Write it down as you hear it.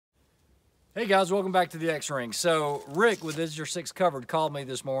Hey guys, welcome back to the X-Ring. So Rick with Is Your Six Covered called me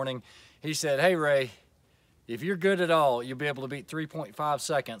this morning. He said, hey Ray, if you're good at all, you'll be able to beat 3.5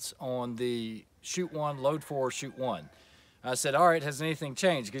 seconds on the shoot one, load four, shoot one. I said, all right, has anything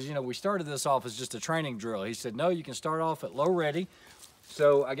changed? Because, you know, we started this off as just a training drill. He said, no, you can start off at low ready.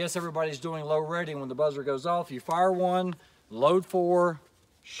 So I guess everybody's doing low ready. When the buzzer goes off, you fire one, load four,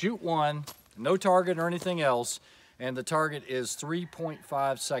 shoot one, no target or anything else. And the target is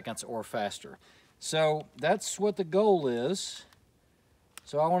 3.5 seconds or faster. So that's what the goal is.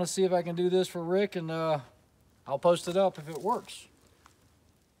 So I want to see if I can do this for Rick, and I'll post it up if it works.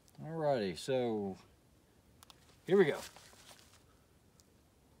 Alrighty, so here we go.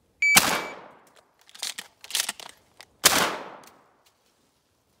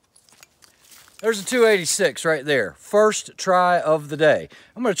 There's a 286 right there. First try of the day.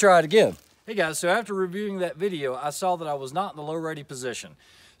 I'm going to try it again. Hey guys, so after reviewing that video, I saw that I was not in the low ready position.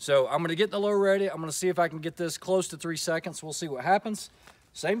 So I'm going to get in the low ready. I'm going to see if I can get this close to 3 seconds. We'll see what happens.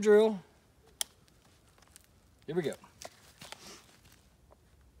 Same drill. Here we go.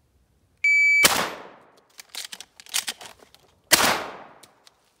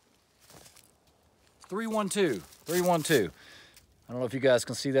 Three, 1, 2. 3, 1, 2. I don't know if you guys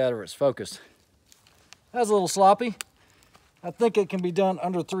can see that or it's focused. That's a little sloppy. I think it can be done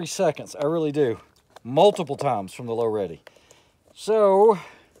under 3 seconds. I really do. Multiple times from the low ready. So,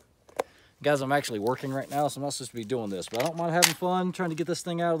 guys, I'm actually working right now, so I'm not supposed to be doing this. But I don't mind having fun, trying to get this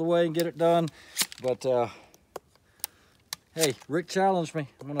thing out of the way and get it done. But, hey, Rick challenged me.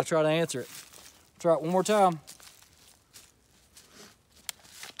 I'm going to try to answer it. Try it one more time.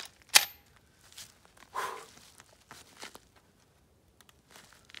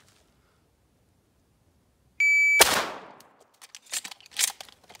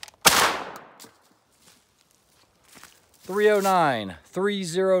 .309,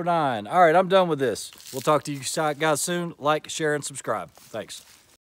 309. All right, I'm done with this. We'll talk to you guys soon. Like, share, and subscribe. Thanks.